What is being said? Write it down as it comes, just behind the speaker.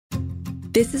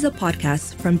This is a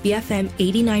podcast from BFM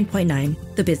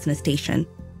 89.9, the business station.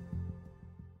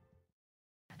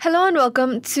 Hello and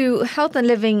welcome to Health and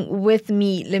Living with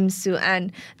me, Lim Su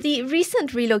An. The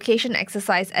recent relocation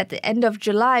exercise at the end of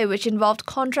July, which involved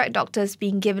contract doctors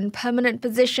being given permanent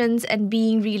positions and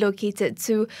being relocated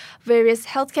to various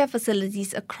healthcare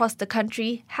facilities across the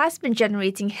country, has been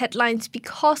generating headlines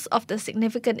because of the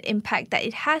significant impact that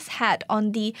it has had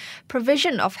on the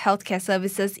provision of healthcare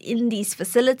services in these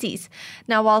facilities.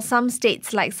 Now, while some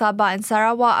states like Sabah and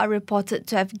Sarawak are reported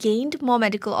to have gained more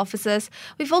medical officers,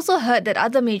 we've also heard that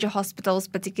other major hospitals,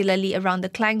 particularly around the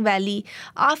Klang Valley,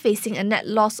 are facing a net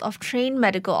loss of trained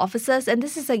medical officers, and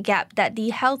this is a gap that the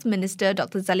Health Minister,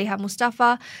 Dr. Zaliha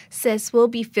Mustafa, says will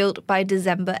be filled by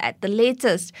December at the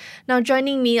latest. Now,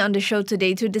 joining me on the show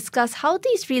today to discuss how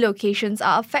these relocations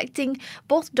are affecting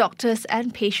both doctors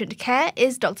and patient care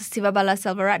is Dr. Sivabala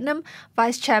Selvaratnam,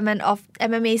 Vice Chairman of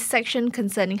MMA's section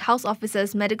concerning house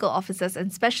officers, medical officers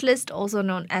and specialists, also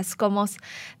known as SCOMOS.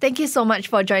 Thank you so much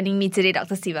for joining me today,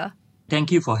 Dr. Siva. Thank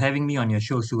you for having me on your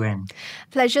show, Suen.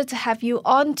 Pleasure to have you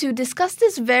on to discuss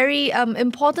this very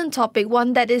important topic,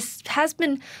 one that has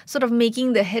been sort of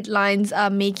making the headlines,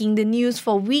 making the news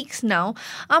for weeks now.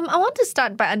 I want to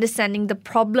start by understanding the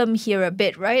problem here a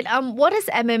bit, right? What has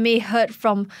MMA heard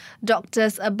from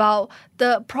doctors about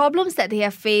the problems that they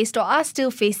have faced or are still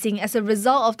facing as a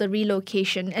result of the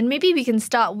relocation? And maybe we can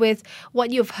start with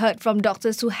what you've heard from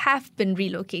doctors who have been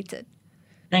relocated.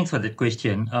 Thanks for that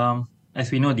question. As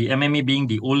we know, the MMA being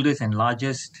the oldest and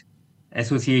largest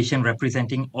association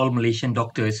representing all Malaysian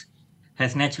doctors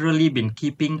has naturally been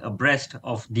keeping abreast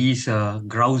of these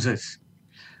grouses.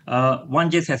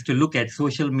 One just has to look at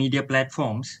social media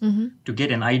platforms to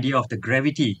get an idea of the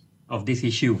gravity of this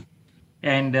issue.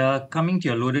 And coming to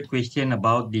your loaded question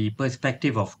about the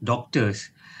perspective of doctors,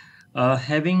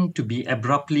 having to be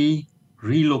abruptly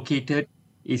relocated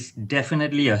is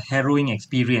definitely a harrowing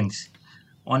experience.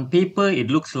 On paper,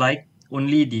 it looks like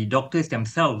only the doctors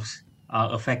themselves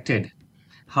are affected.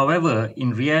 However,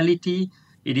 in reality,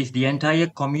 it is the entire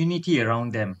community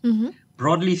around them.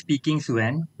 Broadly speaking,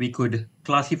 Suen, we could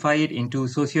classify it into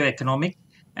socioeconomic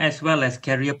as well as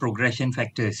career progression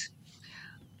factors.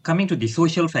 Coming to the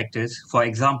social factors, for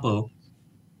example,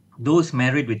 those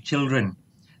married with children,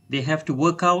 they have to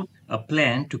work out a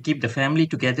plan to keep the family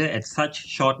together at such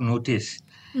short notice.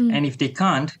 And if they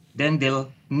can't, then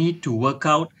they'll need to work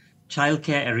out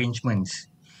childcare arrangements.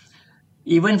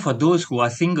 Even for those who are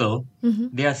single,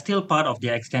 they are still part of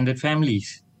their extended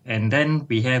families. And then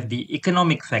we have the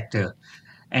economic factor.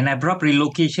 An abrupt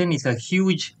relocation is a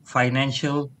huge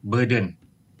financial burden,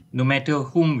 no matter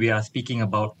whom we are speaking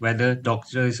about, whether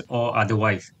doctors or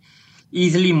otherwise.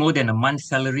 Easily more than a month's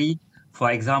salary.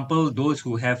 For example, those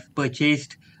who have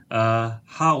purchased a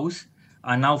house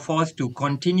are now forced to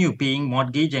continue paying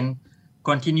mortgage and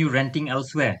continue renting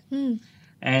elsewhere.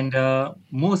 And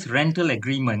most rental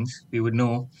agreements, we would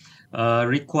know,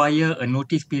 require a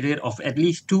notice period of at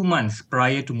least 2 months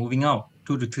prior to moving out,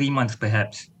 2 to 3 months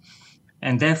perhaps.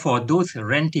 And therefore, those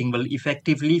renting will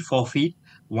effectively forfeit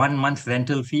 1 month's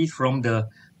rental fees from the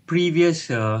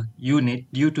previous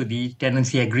unit due to the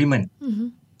tenancy agreement.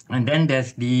 And then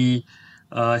there's the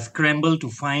scramble to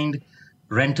find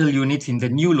rental units in the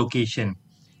new location.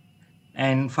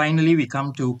 And finally, we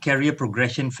come to career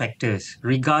progression factors.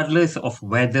 Regardless of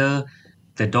whether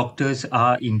the doctors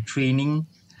are in training,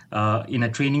 in a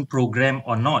training program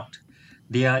or not,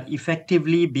 they are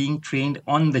effectively being trained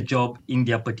on the job in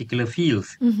their particular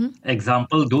fields.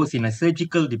 Example, those in a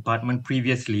surgical department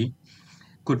previously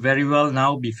could very well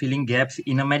now be filling gaps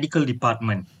in a medical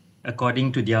department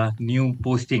according to their new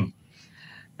posting.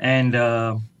 And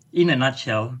in a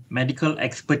nutshell, medical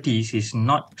expertise is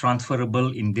not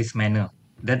transferable in this manner.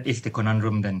 That is the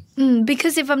conundrum then.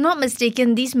 Because if I'm not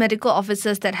mistaken, these medical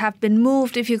officers that have been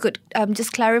moved, if you could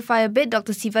just clarify a bit,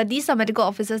 Dr. Siva, these are medical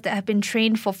officers that have been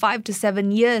trained for 5 to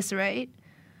 7 years, right?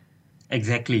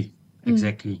 Exactly.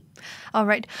 All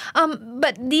right.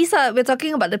 But we're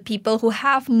talking about the people who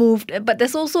have moved, but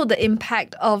there's also the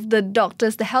impact of the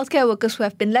doctors, the healthcare workers who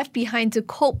have been left behind to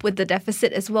cope with the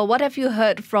deficit as well. What have you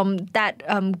heard from that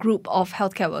group of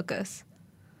healthcare workers?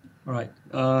 Right.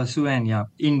 Suen,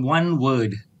 in one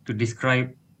word to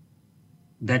describe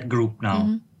that group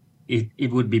now,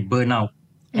 it would be burnout.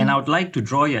 And I would like to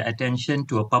draw your attention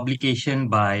to a publication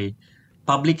by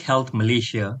Public Health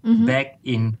Malaysia back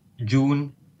in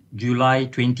July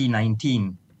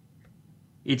 2019.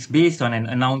 It's based on an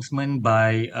announcement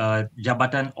by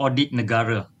Jabatan Audit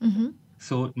Negara.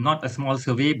 So not a small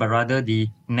survey, but rather the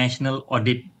National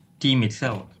Audit Team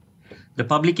itself. The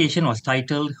publication was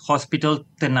titled Hospital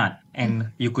Ternat,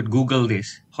 and you could Google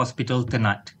this, Hospital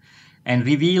Ternat. and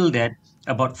revealed that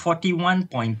about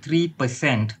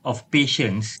 41.3% of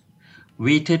patients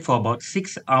waited for about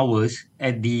 6 hours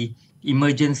at the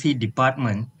emergency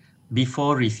department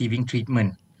before receiving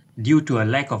treatment due to a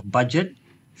lack of budget,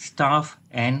 staff,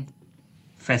 and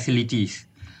facilities.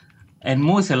 And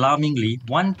most alarmingly,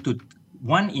 one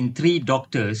in three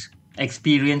doctors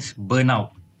experience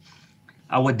burnout.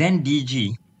 Our then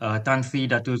DG, Tan Sri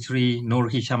Dato Sri Nur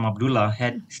Hisham Abdullah,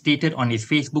 had stated on his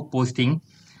Facebook posting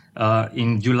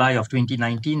in July of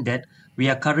 2019 that we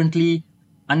are currently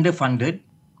underfunded,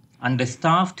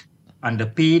 understaffed,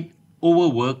 underpaid,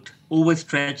 overworked,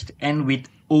 overstretched, and with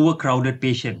overcrowded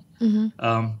patients.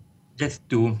 Just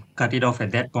to cut it off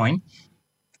at that point.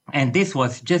 And this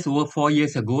was just over 4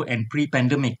 years ago and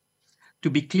pre-pandemic. To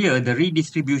be clear, the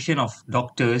redistribution of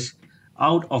doctors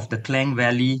out of the Klang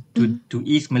Valley to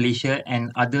East Malaysia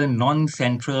and other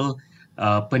non-central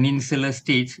peninsular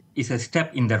states is a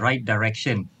step in the right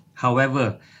direction.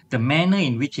 However, the manner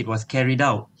in which it was carried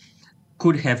out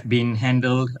could have been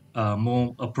handled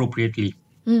more appropriately.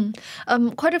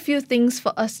 Quite a few things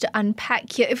for us to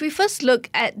unpack here. If we first look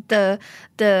at the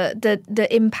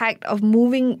impact of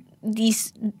moving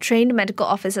these trained medical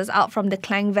officers out from the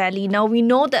Klang Valley. Now, we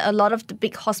know that a lot of the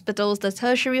big hospitals, the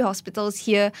tertiary hospitals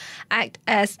here, act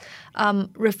as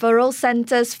referral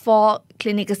centers for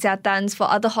clinic kesihatan for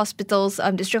other hospitals,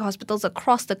 district hospitals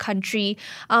across the country.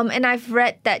 And I've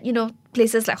read that,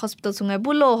 places like Hospital Sungai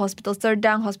Buloh, Hospital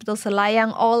Serdang, Hospital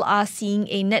Selayang, all are seeing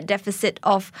a net deficit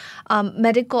of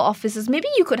medical officers. Maybe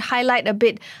you could highlight a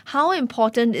bit how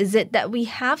important is it that we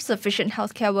have sufficient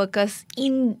healthcare workers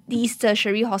in these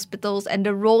tertiary hospitals and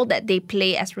the role that they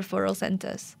play as referral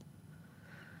centers?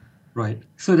 Right.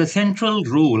 So the central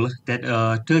role that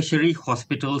tertiary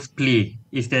hospitals play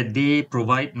is that they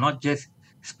provide not just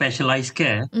specialized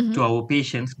care to our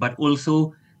patients, but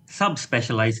also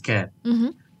subspecialized care.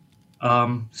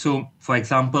 So, for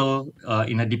example,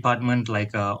 in a department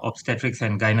like obstetrics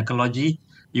and gynecology,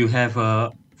 you have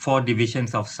 4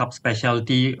 divisions of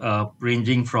subspecialty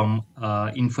ranging from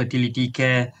infertility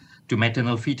care to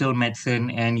maternal fetal medicine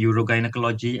and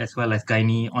urogynecology as well as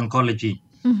gynae oncology.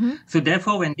 So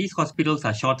therefore, when these hospitals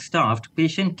are short-staffed,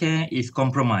 patient care is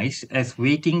compromised as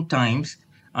waiting times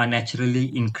are naturally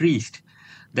increased.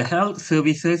 The health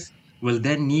services will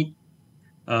then need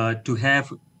to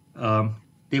have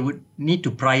they would need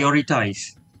to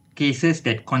prioritize cases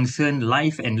that concern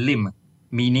life and limb,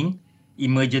 meaning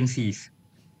emergencies.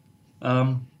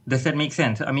 Does that make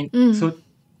sense? I mean, so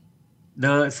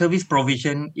the service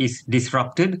provision is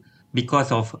disrupted because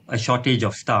of a shortage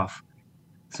of staff.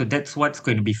 So that's what's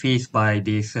going to be faced by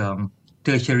these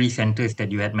tertiary centers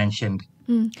that you had mentioned.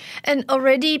 And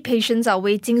already patients are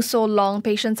waiting so long.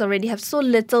 Patients already have so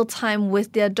little time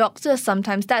with their doctors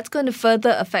sometimes. That's going to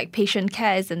further affect patient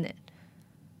care, isn't it?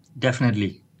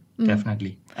 Definitely.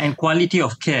 And quality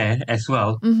of care as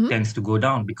well tends to go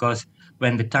down because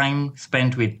when the time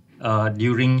spent with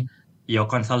during your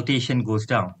consultation goes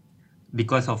down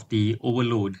because of the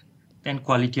overload, then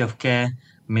quality of care,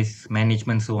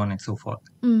 mismanagement, so on and so forth.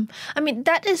 I mean,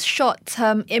 that is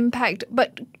short-term impact,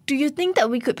 but do you think that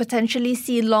we could potentially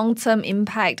see long-term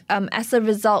impact as a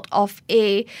result of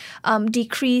a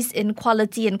decrease in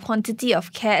quality and quantity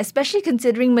of care, especially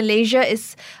considering Malaysia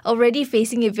is already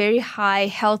facing a very high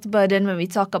health burden when we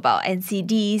talk about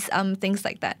NCDs, things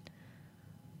like that?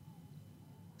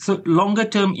 So longer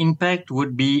term impact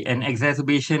would be an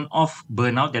exacerbation of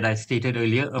burnout that I stated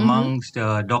earlier amongst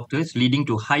doctors, leading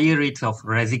to higher rates of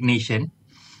resignation,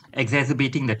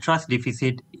 exacerbating the trust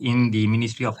deficit in the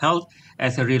Ministry of Health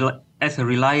as a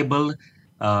reliable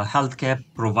healthcare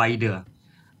provider.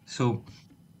 So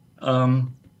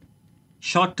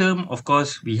short term, of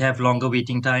course, we have longer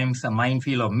waiting times, a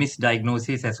minefield of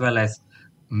misdiagnosis as well as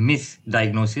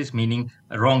misdiagnosis, meaning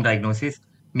a wrong diagnosis,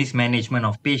 mismanagement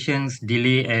of patients,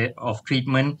 delay of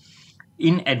treatment,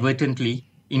 inadvertently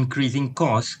increasing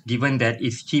costs given that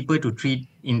it's cheaper to treat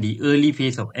in the early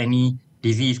phase of any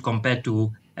disease compared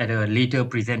to at a later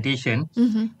presentation,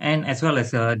 and as well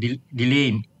as a delay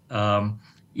in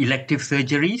elective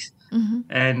surgeries.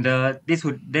 And this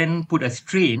would then put a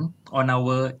strain on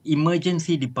our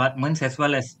emergency departments as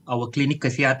well as our clinic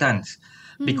kesihatan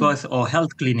or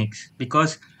health clinics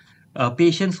because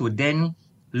patients would then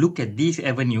look at these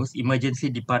avenues, emergency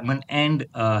department and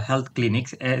health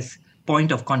clinics, as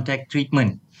point of contact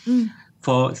treatment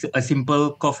for a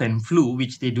simple cough and flu,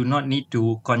 which they do not need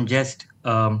to congest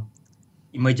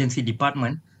emergency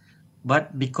department.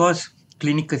 But because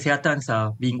clinic kesihatan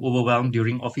are being overwhelmed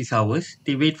during office hours,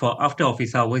 they wait for after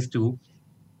office hours to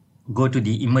go to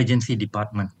the emergency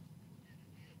department.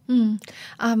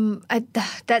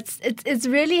 It's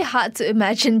really hard to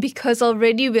imagine because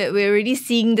already we're already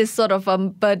seeing this sort of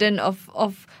burden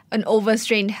of an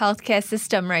overstrained healthcare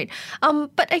system, right?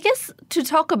 But I guess to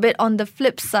talk a bit on the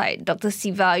flip side, Dr.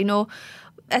 Siva,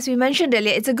 as we mentioned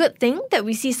earlier, it's a good thing that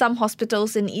we see some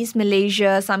hospitals in East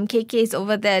Malaysia, some KKs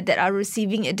over there that are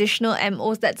receiving additional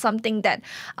MOs. That's something that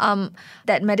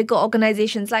that medical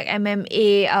organizations like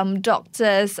MMA,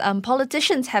 doctors,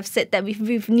 politicians have said that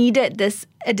we've needed this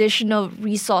additional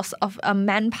resource of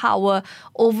manpower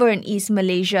over in East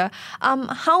Malaysia.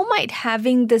 How might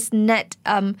having this net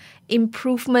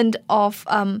improvement of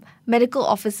medical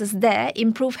officers there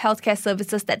improve healthcare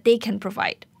services that they can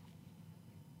provide?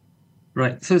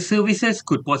 Right. So services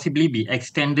could possibly be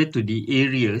extended to the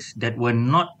areas that were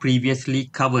not previously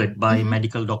covered by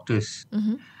medical doctors,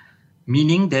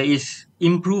 meaning there is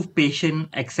improved patient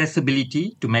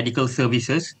accessibility to medical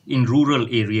services in rural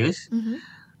areas,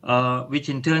 which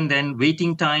in turn then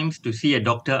waiting times to see a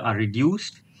doctor are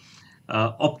reduced,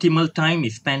 optimal time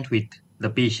is spent with the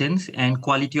patients, and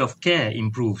quality of care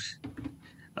improves.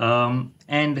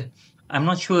 And I'm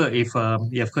not sure if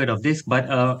you have heard of this, but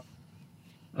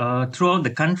throughout the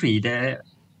country, there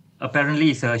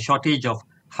apparently is a shortage of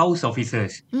house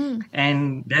officers.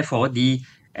 And therefore, the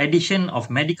addition of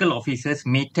medical officers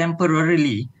may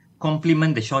temporarily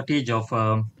complement the shortage of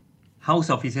house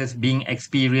officers being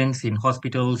experienced in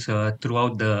hospitals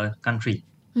throughout the country.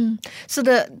 But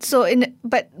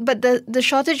the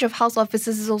shortage of house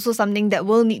officers is also something that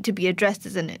will need to be addressed,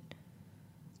 isn't it?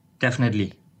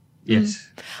 Definitely, yes.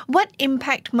 What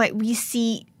impact might we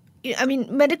see? I mean,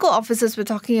 medical officers, we're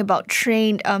talking about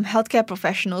trained healthcare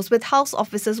professionals. With house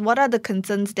officers, what are the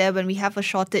concerns there when we have a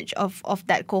shortage of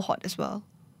that cohort as well?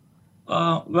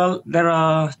 Well, there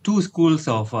are two schools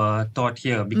of thought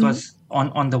here because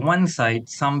on the one side,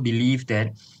 some believe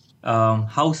that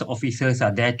house officers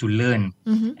are there to learn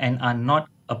and are not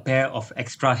a pair of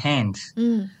extra hands.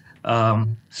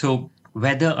 So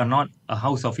whether or not a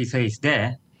house officer is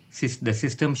there, the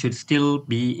system should still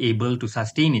be able to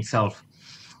sustain itself.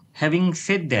 Having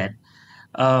said that,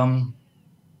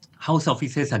 house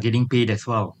officers are getting paid as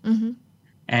well.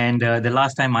 And the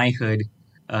last time I heard,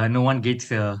 no one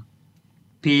gets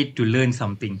paid to learn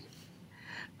something.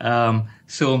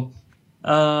 So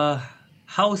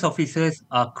house officers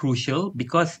are crucial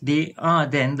because they are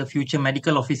then the future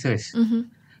medical officers.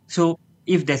 So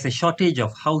if there's a shortage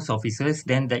of house officers,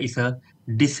 then there is a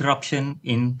disruption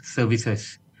in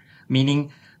services,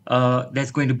 meaning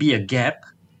there's going to be a gap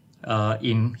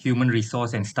in human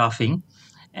resource and staffing.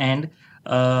 And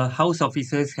house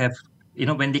officers have,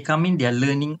 when they come in, they're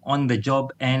learning on the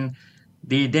job and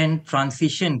they then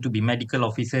transition to be medical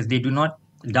officers. They do not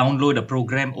download a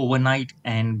program overnight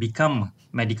and become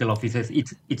medical officers.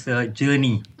 It's a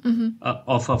journey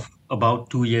of about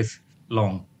 2 years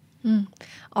long.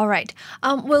 All right.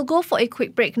 We'll go for a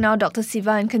quick break now, Dr.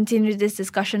 Siva, and continue this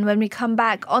discussion. When we come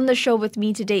back, on the show with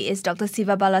me today is Dr.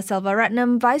 Siva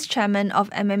Balaselvaratnam, Vice Chairman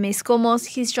of MMA SCOMOS.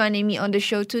 He's joining me on the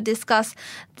show to discuss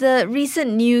the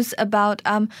recent news about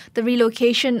the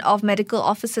relocation of medical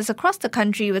officers across the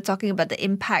country. We're talking about the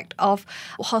impact of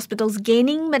hospitals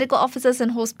gaining medical officers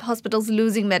and hospitals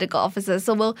losing medical officers.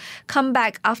 So we'll come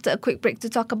back after a quick break to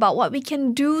talk about what we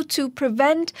can do to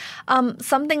prevent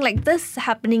something like this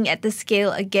happening at the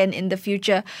scale again in the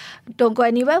future. Don't go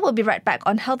anywhere. We'll be right back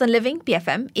on Health and Living,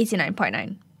 BFM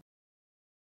 89.9.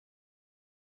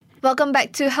 Welcome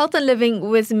back to Health and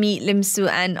Living with me, Lim Su.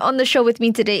 And on the show with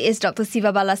me today is Dr.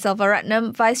 Siva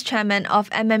Balaselvaratnam, Vice Chairman of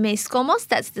MMA SCOMOS.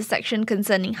 That's the section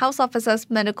concerning house officers,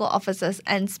 medical officers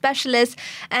and specialists.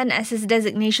 And as his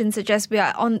designation suggests, we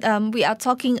are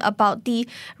talking about the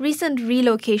recent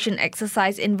relocation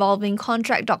exercise involving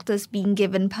contract doctors being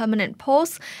given permanent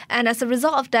posts. And as a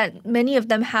result of that, many of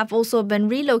them have also been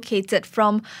relocated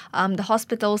from the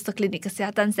hospitals, the clinic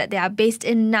kesihatan that they are based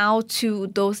in now to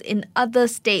those in other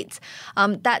states.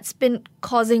 That's been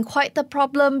causing quite the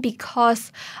problem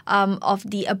because of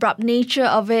the abrupt nature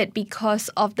of it, because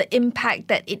of the impact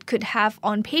that it could have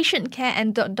on patient care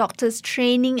and doctors'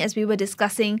 training, as we were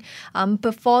discussing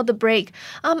before the break.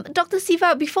 Dr.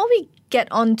 Siva, before we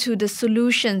get on to the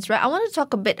solutions, right, I want to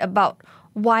talk a bit about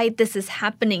why this is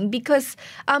happening, because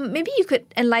maybe you could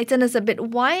enlighten us a bit.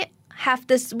 Why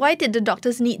did the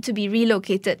doctors need to be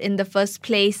relocated in the first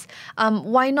place?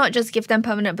 Why not just give them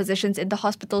permanent positions in the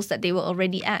hospitals that they were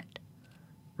already at?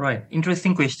 Right.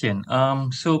 Interesting question.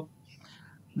 So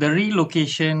the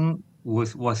relocation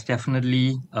was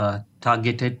definitely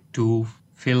targeted to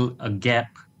fill a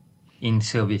gap in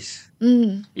service.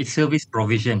 It's service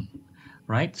provision,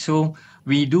 right? So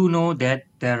we do know that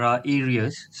there are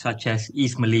areas such as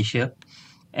East Malaysia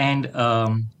and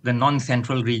the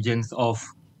non-central regions of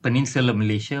Peninsular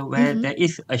Malaysia, where there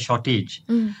is a shortage.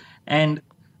 And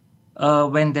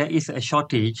when there is a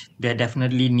shortage, there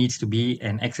definitely needs to be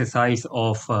an exercise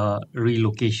of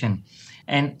relocation.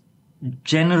 And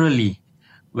generally,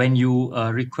 when you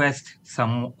request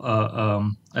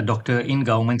a doctor in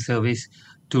government service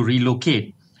to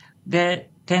relocate, there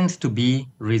tends to be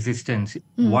resistance.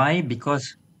 Why?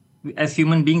 Because as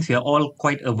human beings, we are all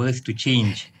quite averse to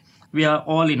change. We are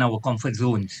all in our comfort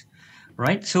zones,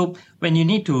 right? So when you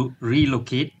need to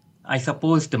relocate, I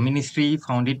suppose the ministry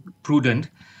found it prudent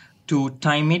to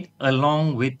time it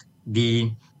along with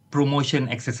the promotion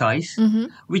exercise,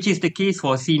 which is the case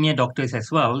for senior doctors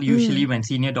as well. Usually, when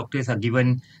senior doctors are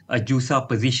given a JUSA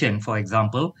position, for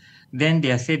example, then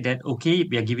they are said that, okay,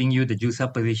 we are giving you the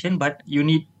JUSA position, but you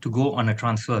need to go on a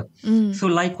transfer. So,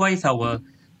 likewise, our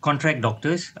contract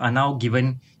doctors are now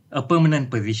given a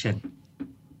permanent position.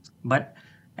 But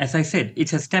as I said,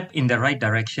 it's a step in the right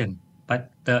direction,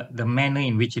 but the manner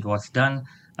in which it was done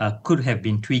could have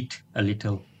been tweaked a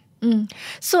little.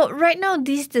 So right now,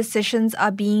 these decisions are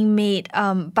being made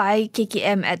by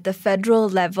KKM at the federal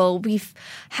level. We've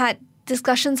had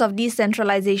discussions of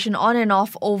decentralization on and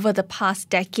off over the past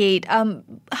decade.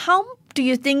 How do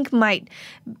you think might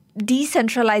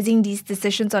decentralizing these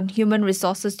decisions on human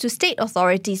resources to state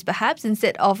authorities, perhaps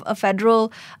instead of a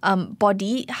federal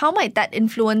body, how might that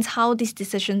influence how these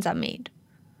decisions are made?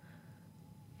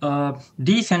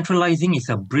 Decentralizing is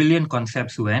a brilliant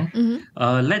concept, Suan.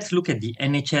 Let's look at the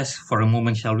NHS for a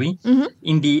moment, shall we?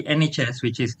 In the NHS,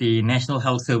 which is the National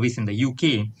Health Service in the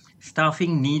UK,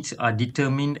 staffing needs are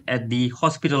determined at the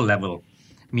hospital level,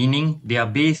 meaning they are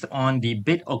based on the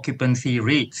bed occupancy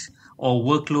rates or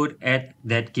workload at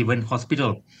that given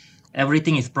hospital.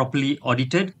 Everything is properly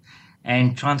audited,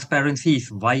 and transparency is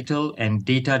vital and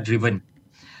data driven.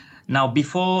 Now,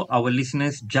 before our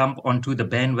listeners jump onto the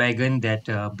bandwagon that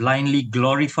blindly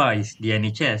glorifies the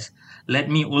NHS, let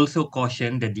me also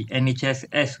caution that the NHS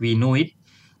as we know it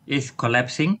is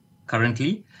collapsing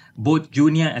currently. Both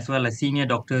junior as well as senior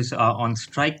doctors are on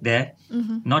strike there,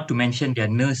 not to mention their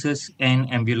nurses and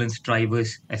ambulance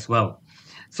drivers as well.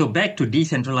 So, back to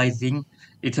decentralizing,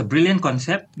 it's a brilliant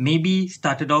concept, maybe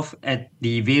started off at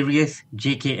the various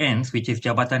JKNs, which is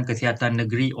Jabatan Kesihatan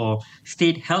Negeri or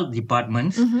state health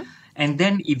departments, and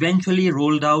then eventually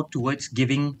rolled out towards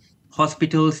giving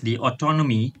hospitals the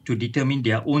autonomy to determine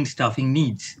their own staffing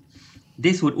needs.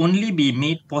 This would only be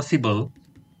made possible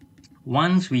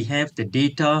once we have the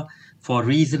data for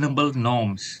reasonable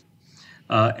norms,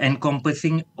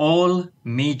 encompassing all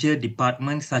major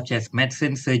departments such as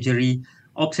medicine, surgery,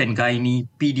 obs and gynae,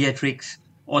 pediatrics,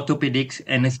 orthopedics,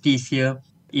 anesthesia,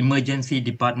 emergency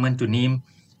department, to name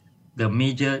the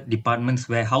major departments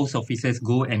where house officers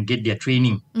go and get their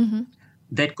training.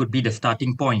 That could be the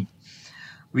starting point.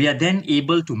 We are then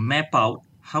able to map out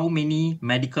how many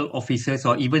medical officers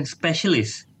or even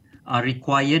specialists are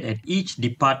required at each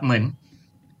department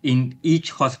in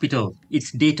each hospital.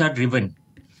 It's data driven.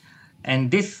 And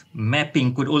this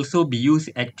mapping could also be used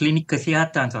at clinic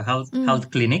kesihatan or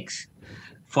health clinics.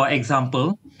 For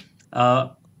example,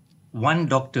 one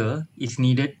doctor is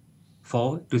needed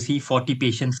to see 40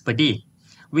 patients per day,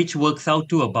 which works out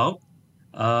to about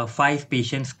 5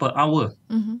 patients per hour.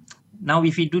 Now,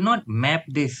 if we do not map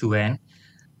this, Suan,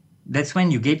 that's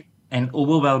when you get an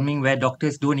overwhelming where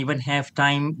doctors don't even have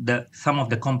time. Some of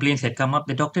the complaints that come up,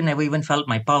 the doctor never even felt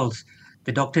my pulse.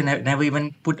 The doctor never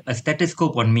even put a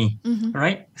stethoscope on me,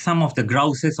 right? Some of the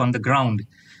grouses on the ground.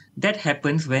 That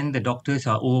happens when the doctors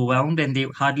are overwhelmed and they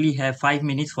hardly have 5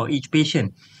 minutes for each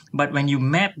patient. But when you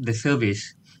map the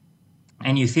service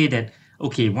and you say that,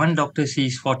 okay, one doctor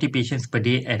sees 40 patients per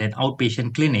day at an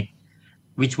outpatient clinic,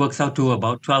 which works out to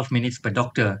about 12 minutes per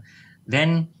doctor,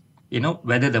 then,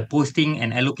 whether the posting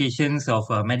and allocations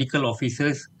of medical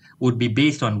officers would be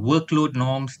based on workload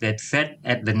norms that's set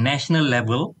at the national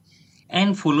level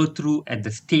and follow through at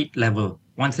the state level.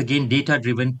 Once again,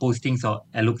 data-driven postings or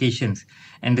allocations.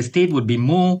 And the state would be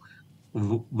more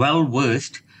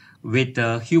well-versed with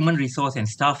human resource and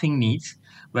staffing needs,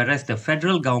 whereas the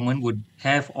federal government would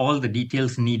have all the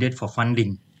details needed for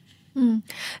funding.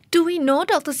 Do we know,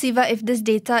 Dr. Siva, if this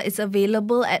data is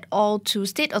available at all to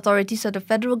state authorities or the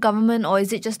federal government, or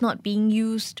is it just not being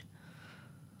used?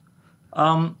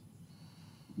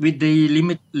 With the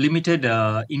limited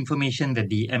information that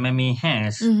the MMA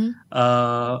has,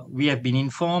 we have been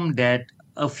informed that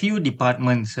a few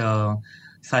departments,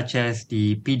 such as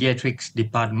the pediatrics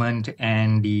department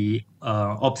and the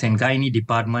obs and gynae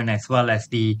department, as well as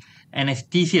the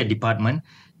anesthesia department,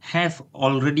 have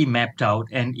already mapped out.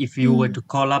 And if you were to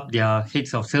call up their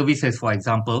heads of services, for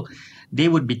example, they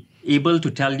would be able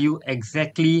to tell you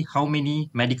exactly how many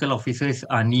medical officers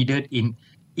are needed in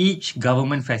each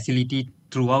government facility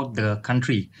throughout the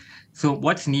country. So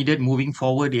what's needed moving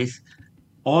forward is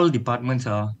all departments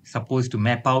are supposed to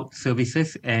map out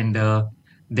services, and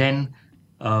then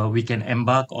we can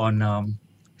embark on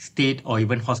state or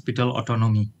even hospital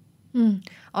autonomy.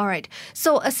 All right.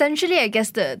 So essentially, I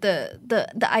guess the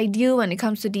ideal when it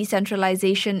comes to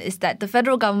decentralization is that the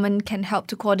federal government can help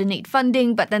to coordinate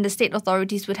funding, but then the state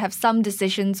authorities would have some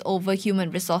decisions over human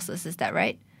resources. Is that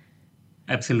right?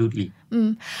 Absolutely.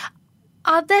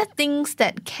 Are there things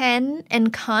that can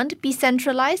and can't be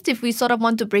centralized if we sort of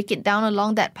want to break it down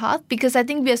along that path? Because I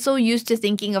think we are so used to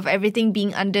thinking of everything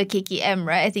being under KKM,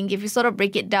 right? I think if you sort of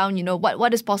break it down,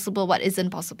 what is possible, what isn't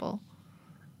possible.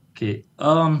 Okay.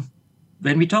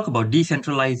 When we talk about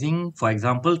decentralizing, for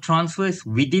example, transfers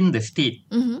within the state,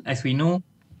 as we know,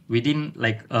 within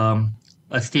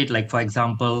a state like, for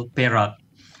example, Perak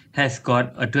has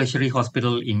got a tertiary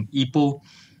hospital in Ipoh,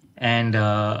 and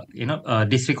a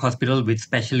district hospital with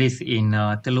specialists in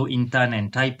Teluk Intan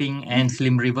and Taiping and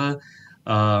Slim River.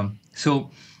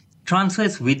 So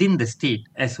transfers within the state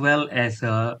as well as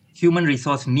human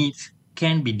resource needs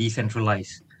can be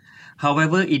decentralized.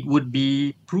 However, it would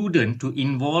be prudent to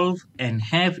involve and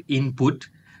have input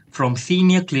from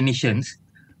senior clinicians,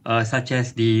 such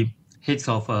as the heads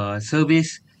of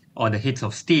service or the heads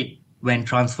of state, when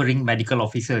transferring medical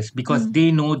officers, because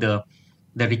they know the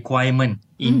requirement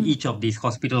in each of these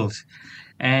hospitals.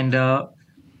 And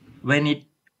when it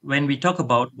when we talk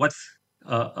about what's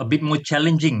a bit more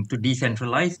challenging to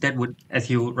decentralize, that would, as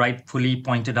you rightfully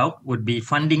pointed out, would be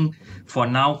funding for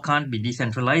now can't be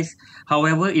decentralized.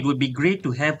 However, it would be great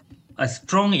to have a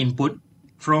strong input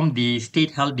from the state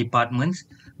health departments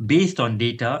based on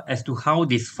data as to how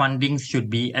this funding should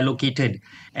be allocated,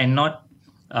 and not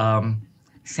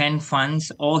send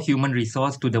funds or human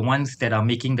resource to the ones that are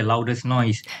making the loudest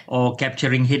noise or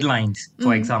capturing headlines,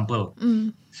 for example.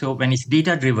 So when it's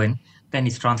data driven, then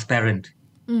it's transparent.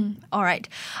 All right.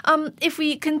 If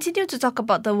we continue to talk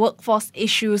about the workforce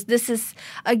issues, this is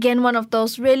again one of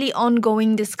those really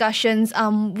ongoing discussions.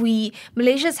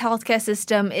 Malaysia's healthcare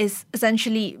system is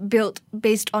essentially built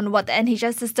based on what the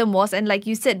NHS system was, and like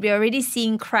you said, we're already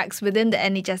seeing cracks within the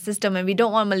NHS system, and we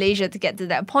don't want Malaysia to get to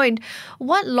that point.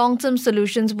 What long-term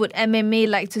solutions would MMA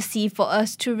like to see for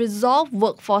us to resolve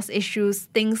workforce issues,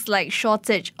 things like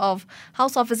shortage of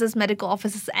house officers, medical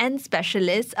officers, and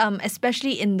specialists,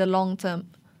 especially in the long term?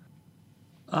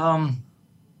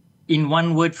 In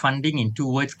one word, funding. In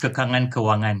two words, kekangan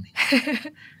kewangan,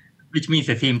 which means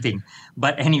the same thing.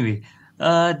 But anyway,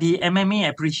 the MMA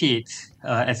appreciates,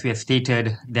 as we have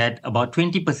stated, that about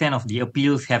 20% of the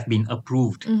appeals have been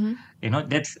approved.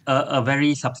 That's a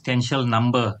very substantial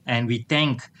number, and we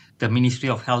thank the Ministry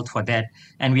of Health for that.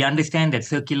 And we understand that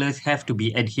circulars have to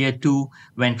be adhered to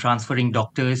when transferring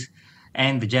doctors,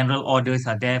 and the general orders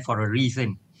are there for a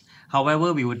reason.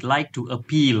 However, we would like to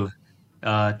appeal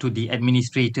to the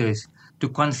administrators to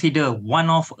consider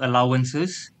one-off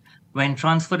allowances when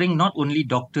transferring not only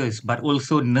doctors but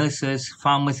also nurses,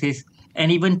 pharmacists,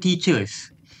 and even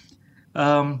teachers.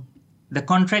 The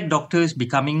contract doctors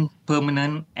becoming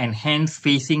permanent and hence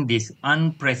facing these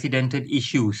unprecedented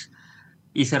issues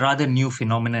is a rather new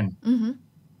phenomenon.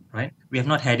 Right? We have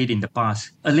not had it in the past.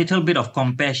 A little bit of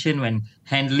compassion when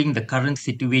handling the current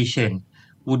situation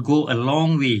would go a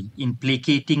long way in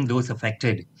placating those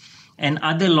affected. And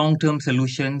other long-term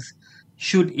solutions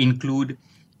should include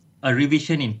a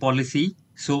revision in policy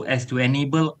so as to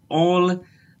enable all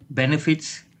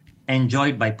benefits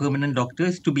enjoyed by permanent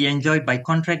doctors to be enjoyed by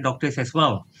contract doctors as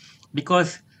well.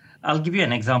 Because I'll give you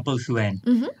an example, Suan.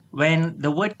 When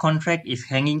the word contract is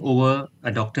hanging over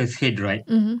a doctor's head, right?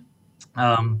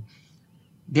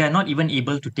 They are not even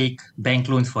able to take bank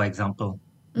loans, for example,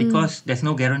 because there's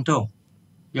no guarantor.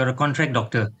 You're a contract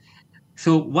doctor.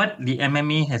 So what the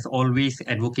MMA has always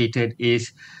advocated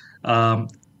is a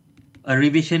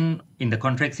revision in the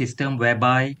contract system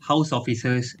whereby house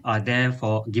officers are there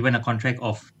for given a contract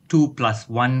of 2 +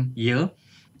 1 year.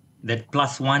 That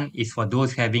 +1 is for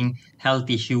those having health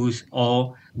issues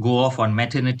or go off on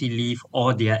maternity leave,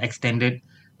 or they are extended,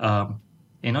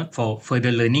 for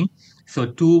further learning. So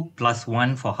 2 +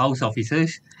 1 for house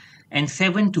officers, and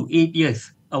 7 to 8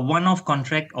 years, a one-off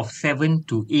contract of 7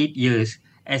 to 8 years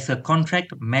as a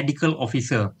contract medical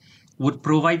officer would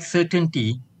provide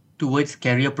certainty towards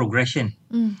career progression.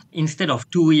 Instead of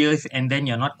 2 years and then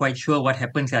you're not quite sure what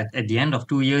happens at the end of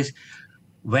 2 years,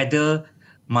 whether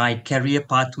my career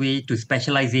pathway to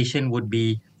specialization would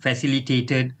be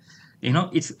facilitated.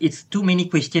 It's too many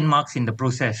question marks in the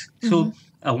process. So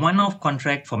a one-off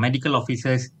contract for medical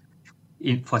officers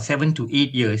for 7 to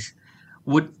 8 years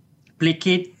would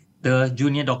placate the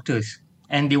junior doctors,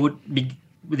 and they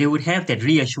would have that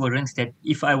reassurance that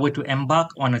if I were to embark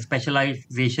on a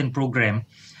specialization program,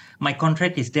 my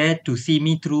contract is there to see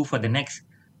me through for the next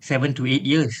 7 to 8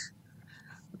 years.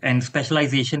 And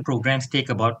specialization programs take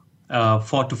about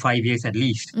 4 to 5 years at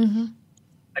least.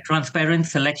 A transparent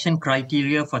selection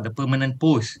criteria for the permanent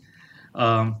post,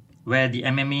 where the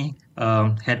MMA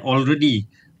had already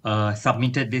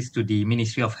submitted this to the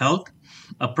Ministry of Health.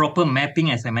 A proper mapping,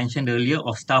 as I mentioned earlier,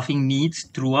 of staffing needs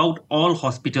throughout all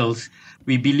hospitals.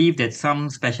 We believe that some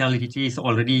specialties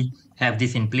already have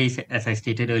this in place, as I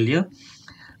stated earlier.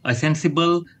 A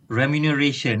sensible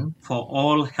remuneration for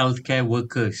all healthcare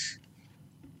workers.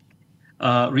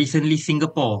 Recently,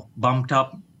 Singapore bumped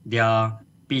up their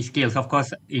pay scales. Of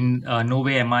course, in no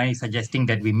way am I suggesting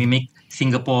that we mimic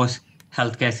Singapore's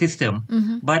healthcare system,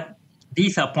 but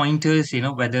these are pointers,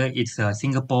 whether it's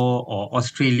Singapore or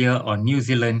Australia or New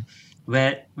Zealand,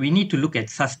 where we need to look at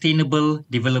sustainable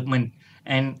development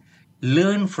and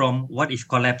learn from what is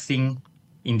collapsing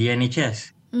in the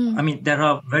NHS. I mean, there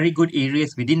are very good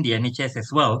areas within the NHS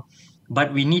as well,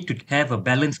 but we need to have a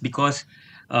balance because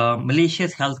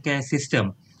Malaysia's healthcare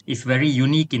system is very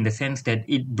unique in the sense that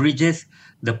it bridges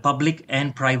the public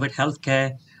and private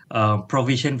healthcare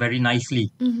provision very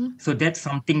nicely. So that's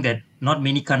something that not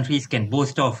many countries can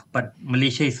boast of, but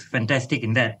Malaysia is fantastic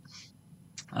in that.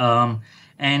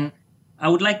 And I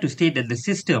would like to state that the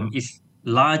system is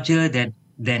larger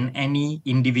than any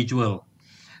individual.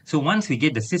 So once we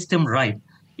get the system right,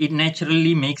 it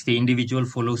naturally makes the individual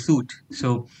follow suit.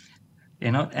 So,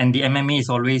 and the MMA is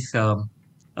always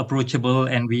approachable,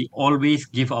 and we always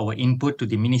give our input to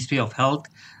the Ministry of Health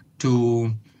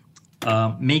to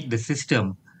make the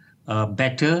system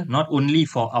better, not only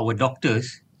for our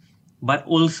doctors, but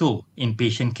also in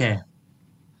patient care.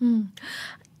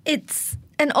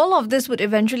 And all of this would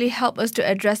eventually help us to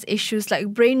address issues like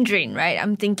brain drain, right?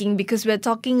 I'm thinking because we've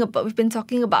been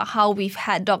talking about how we've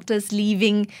had doctors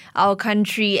leaving our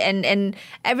country, and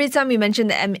every time we mention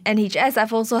the NHS,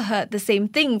 I've also heard the same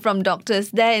thing from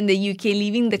doctors there in the UK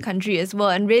leaving the country as well.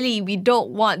 And really, we don't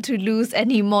want to lose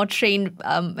any more trained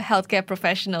healthcare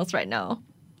professionals right now.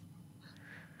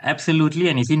 Absolutely,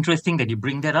 and it's interesting that you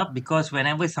bring that up because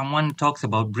whenever someone talks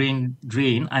about brain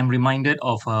drain, I'm reminded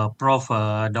of Prof.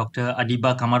 Dr.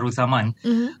 Adiba Kamaruzaman,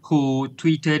 who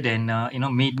tweeted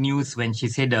and made news when she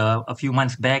said a few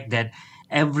months back that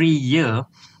every year,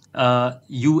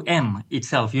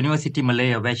 itself, University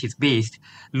Malaya, where she's based,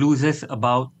 loses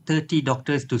about 30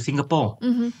 doctors to Singapore,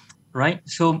 right?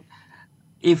 So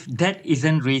if that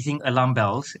isn't raising alarm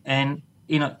bells, and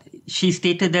she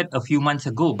stated that a few months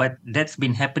ago, but that's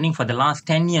been happening for the last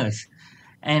 10 years.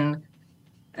 And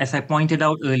as I pointed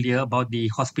out earlier about the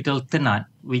hospital Ternate,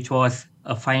 which was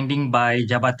a finding by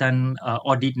Jabatan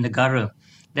Audit Negara,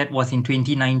 that was in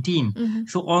 2019.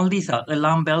 So all these are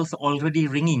alarm bells already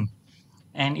ringing.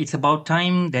 And it's about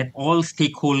time that all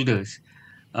stakeholders,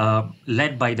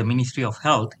 led by the Ministry of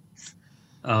Health,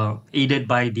 aided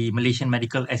by the Malaysian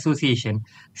Medical Association,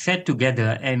 sat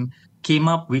together and came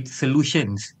up with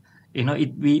solutions.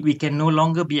 We can no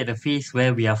longer be at a phase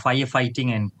where we are firefighting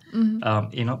and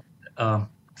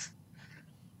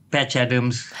patch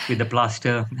Adams with the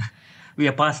plaster. We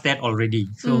are past that already.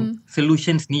 So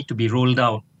solutions need to be rolled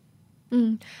out.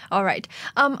 All right.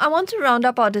 I want to round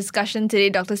up our discussion today,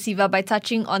 Dr. Siva, by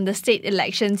touching on the state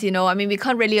elections. We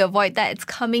can't really avoid that. It's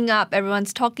coming up.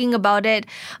 Everyone's talking about it.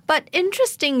 But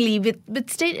interestingly, with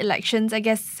state elections, I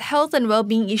guess health and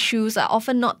well-being issues are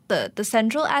often not the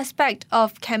central aspect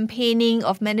of campaigning,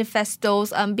 of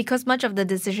manifestos, because much of the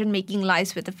decision-making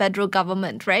lies with the federal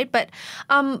government, right? But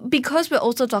because we're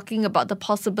also talking about the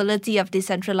possibility of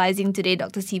decentralizing today,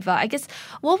 Dr. Siva, I guess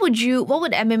what would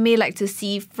MMA like to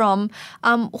see from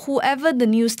whoever the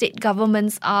new state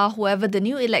governments are, whoever the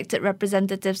new elected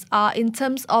representatives are, in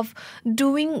terms of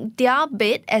doing their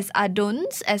bit as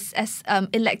aduns, as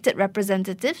elected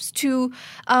representatives to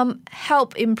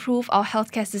help improve our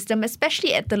healthcare system,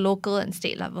 especially at the local and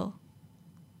state level?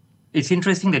 It's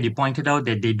interesting that you pointed out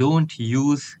that they don't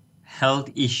use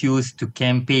health issues to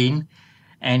campaign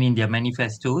and in their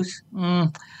manifestos.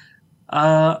 In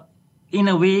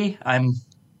a way, I'm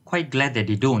quite glad that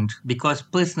they don't, because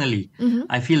personally,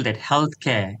 I feel that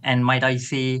healthcare, and might I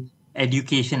say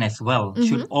education as well,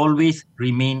 should always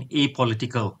remain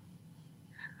apolitical.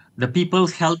 The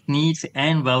people's health needs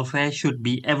and welfare should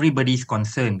be everybody's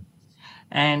concern.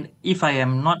 And if I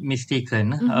am not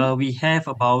mistaken, we have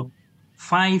about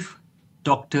 5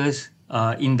 doctors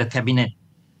in the cabinet.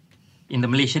 In the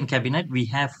Malaysian cabinet, we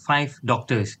have 5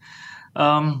 doctors.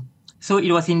 So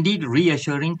it was indeed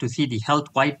reassuring to see the health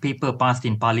white paper passed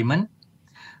in Parliament.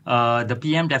 The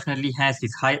PM definitely has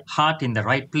his heart in the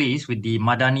right place with the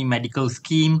Madani Medical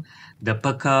Scheme, the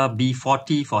PERCA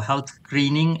B40 for health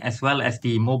screening, as well as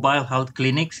the mobile health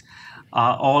clinics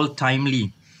are all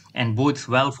timely and bodes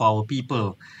well for our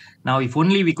people. Now, if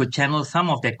only we could channel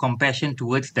some of that compassion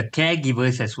towards the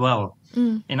caregivers as well.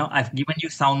 I've given you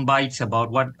sound bites about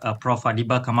what Prof.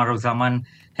 Adiba Kamaruzaman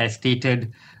has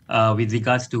stated with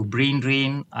regards to brain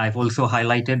drain. I've also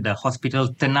highlighted the hospital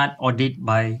Tenat audit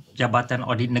by Jabatan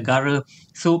Audit Negara.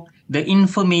 So the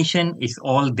information is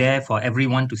all there for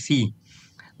everyone to see.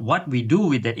 What we do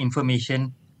with that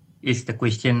information is the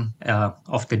question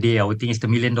of the day. I would think it's the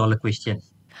 $1 million question.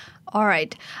 All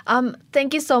right.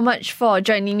 Thank you so much for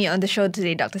joining me on the show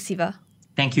today, Dr. Siva.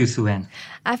 Thank you, Suan.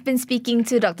 I've been speaking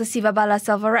to Dr. Siva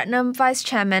Balaselvaratnam, Vice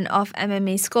Chairman of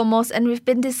MMA SCOMOS, and we've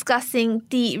been discussing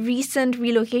the recent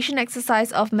relocation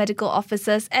exercise of medical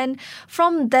officers, and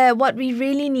from there, what we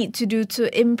really need to do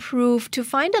to improve, to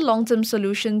find a long-term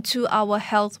solution to our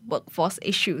health workforce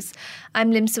issues.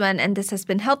 I'm Lim Suan, and this has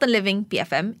been Health and Living,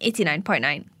 BFM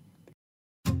 89.9.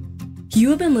 You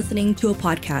have been listening to a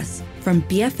podcast from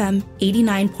BFM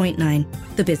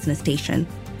 89.9, the business station.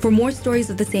 For more stories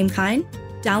of the same kind,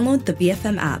 download the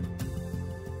BFM app.